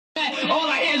All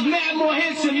I hear is mad more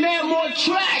hits and mad more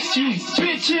tracks, you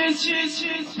bitches.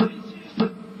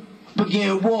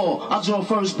 Begin war, I draw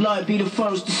first blood, be the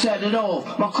first to set it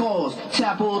off. My cause,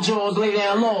 tap all jaws, lay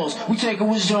down laws. We take it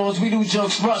with jaws, we do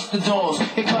jokes, rust the doors.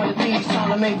 It cut the thieves,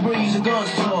 time to make breeze and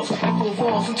guns toss. It full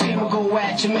force, some team will go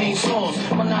at your main source.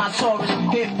 My non-Taurus,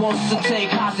 hit bosses to take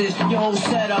hostage. Your whole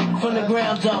setup, from the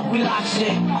ground up, we lock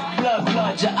shit. Blood,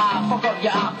 your eye, fuck up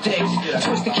your optics.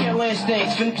 Twist the kill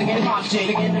instincts, finna to get hot shit.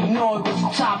 Again, ignore what's the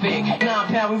topic. 9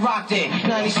 pound, we rocked it.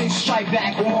 96 strike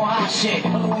back with more hot shit.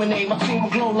 Illuminate, my team will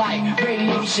glow like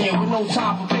radiation with no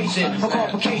time for patience or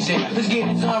complication. Let's get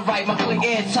it done right, my click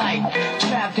airtight.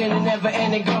 Trapped in a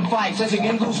never-ending gunfight. Since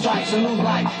again, blue strikes and lose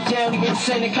life. Down against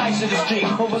sending kites to the street.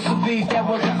 Over some beef that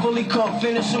wasn't fully cooked.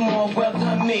 Finish them off, well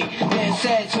done me. Then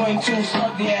said 22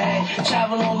 slugged their head.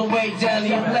 Travel all the way down to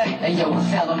your leg. Hey yo, what's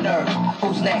hell on earth?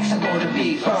 Who's next? I'm gonna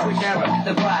be first.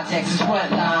 The projects is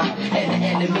front line, and the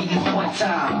enemy is one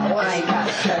time. I ain't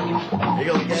gotta tell you.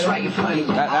 It's right in front of you.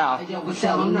 Not now. Hey yo, what's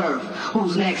hell on earth?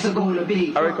 Who's next? I'm gonna be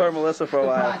first. I record Melissa for a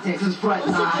while. The projects is front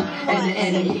line, and the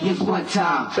enemy is one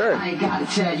time. Sure. I ain't gotta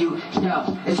tell you.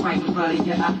 Yo, it's right in front of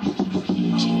you. That's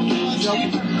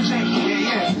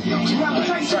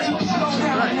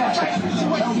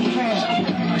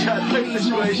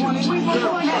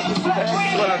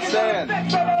what I'm saying.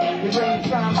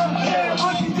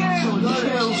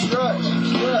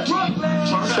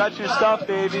 Shut your stuff,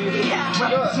 baby.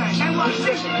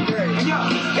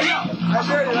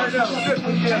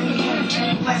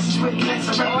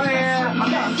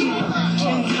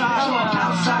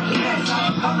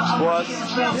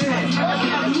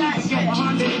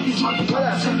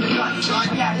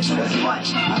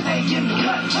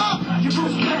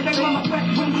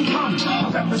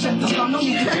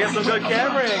 I get some good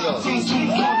camera angles.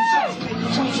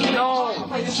 No. I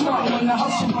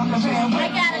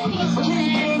got a piece of it.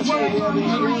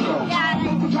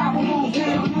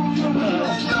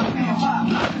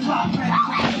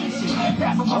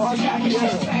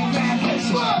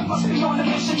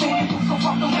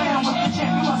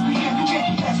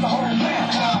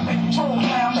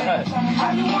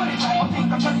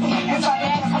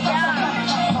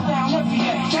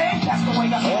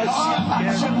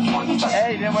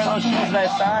 Hey, you didn't wear those shoes that I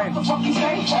signed. You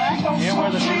didn't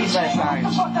wear the shoes that I signed.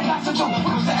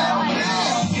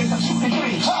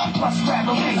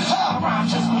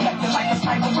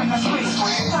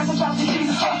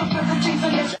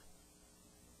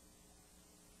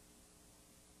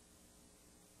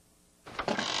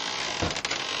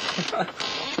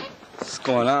 What's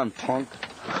going on, punk?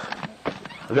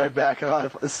 I'll be right back.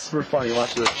 This is super funny.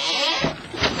 Watch this.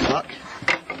 Fuck.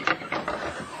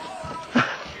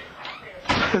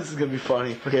 This is gonna be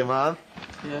funny. Okay, Mom?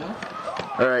 Yeah?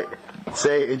 Alright.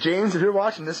 Say, James, if you're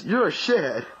watching this, you're a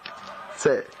shithead.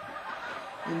 Say it.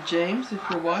 And James, if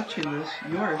you're watching this,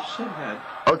 you're a shithead.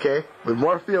 Okay, with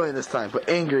more feeling this time. Put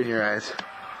anger in your eyes.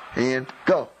 And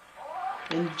go.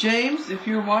 And James, if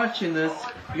you're watching this,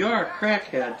 you're a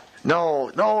crackhead. No.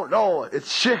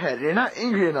 It's shithead. You're not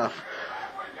angry enough.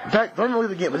 In fact, don't even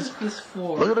look at the game. What's this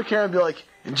for? Look at the camera and be like,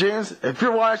 James, if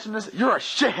you're watching this, you're a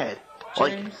shithead.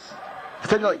 James,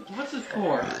 Pretend like what's it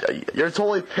for? you're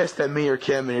totally pissed at me or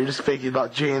Kim, and you're just faking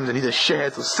about James, and he's a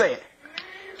shithead. So say it.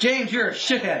 James, you're a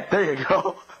shithead. There you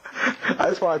go. I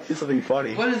just want to say something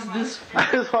funny. What is this for?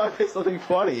 I just want to say something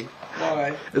funny.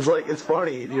 Why? It's like it's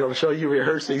funny, you know, show you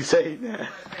rehearsing saying that.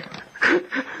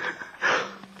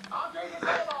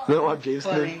 No one have James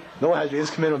come in. No one has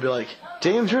James come in and be like,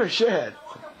 James, you're a shithead.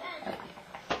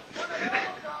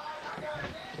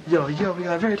 Yo, we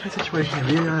got a very tight situation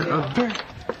here. We got a very...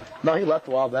 No, he left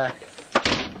a while back.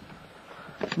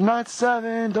 Night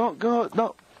 7, don't go,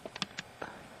 no.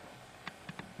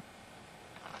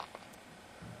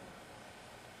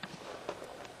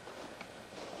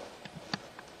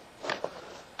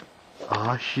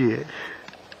 Aw, shit.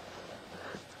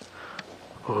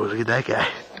 Oh, look at that guy.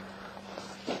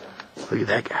 Look at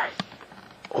that guy.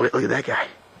 Oh, look at that guy.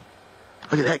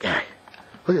 Look at that guy.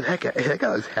 Look at that guy. Hey, that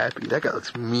guy looks happy. That guy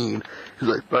looks mean. He's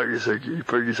like, pretty surgery,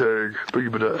 but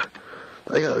that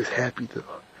guy looks happy though.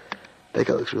 That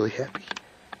guy looks really happy.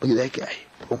 Look at that guy.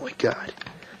 Oh my god.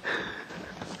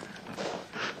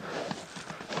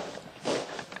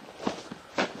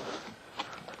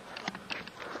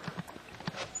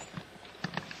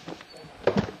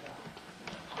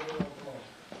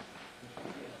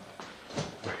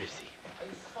 Where is he? Are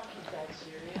you fucking that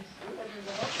serious?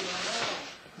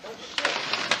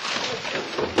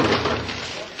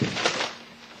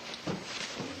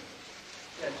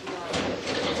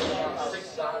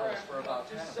 $6 for about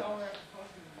 10.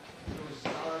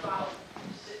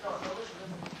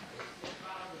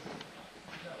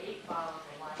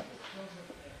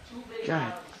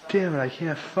 God damn it, I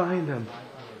can't find him.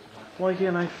 Why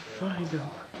can't I find him?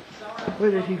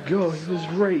 Where did he go? He was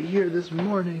right here this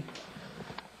morning.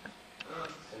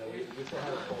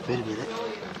 Wait a minute.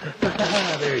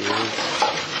 There he is.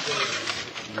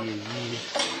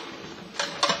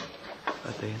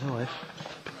 A day in the life.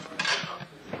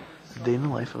 A day in the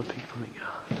life of a pink flamingo.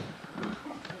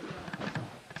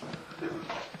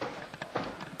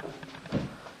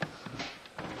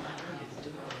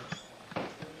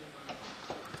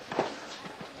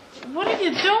 What are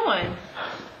you doing?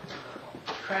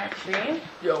 Crack fan?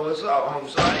 Yo, what's up, home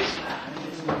size?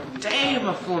 Damn,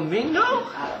 a flamingo?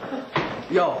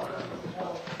 Yo.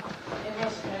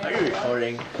 Are you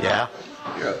recording? Yeah.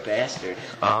 You're a bastard.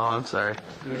 Oh, I'm sorry.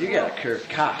 Dude, you got a curved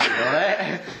cock, you know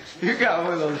that? You got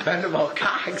one of those bendable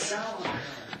cocks.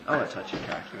 I want to touch your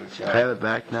cock, dude. I have it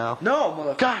back now. No,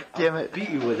 motherfucker. God damn it. I'll beat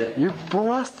you with it. You're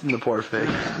molesting the poor thing.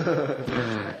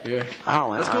 Here. I don't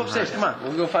like Let's go upstairs, come on.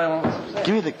 We'll go find one.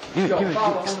 Give me,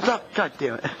 stop, God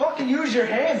damn it. Fucking use your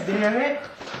hands, damn it.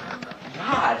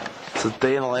 God. It's a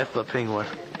day in the life of a penguin.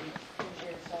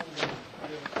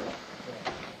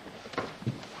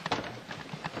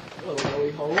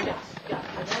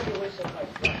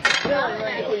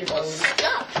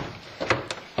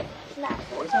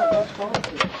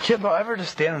 Kid, don't ever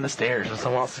just stand on the stairs when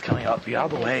someone else is coming up. Be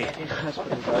out of the way.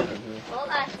 Hold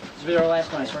on. This will be our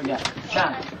last one, I swear to God.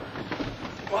 John.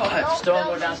 What? Just don't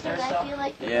go downstairs,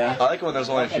 though. Yeah. I like when there's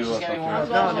only a few left up here.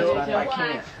 No, dude, I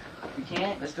can't. You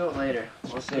can't? Let's do it later.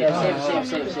 We'll save it. Yeah,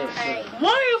 save it.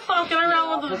 Why are you fucking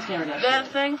around with that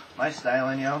thing? Am I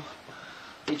styling, yo?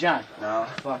 Hey, John. No,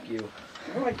 fuck you.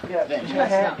 Give me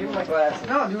my glasses.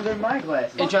 No, dude, they're my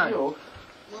glasses. Hey, John.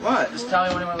 What? Just tell me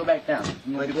when you want to go back down.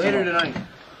 Later tonight.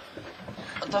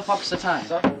 What the fuck's the time?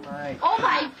 Oh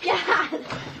my God.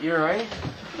 You alright?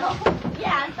 No.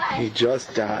 Yeah, I'm fine. He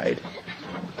just died.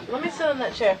 Let me sit in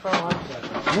that chair for a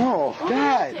while. No,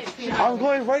 Dad. I'm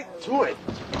going right to it.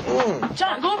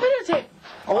 John, go over here and take.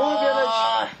 I want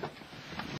to get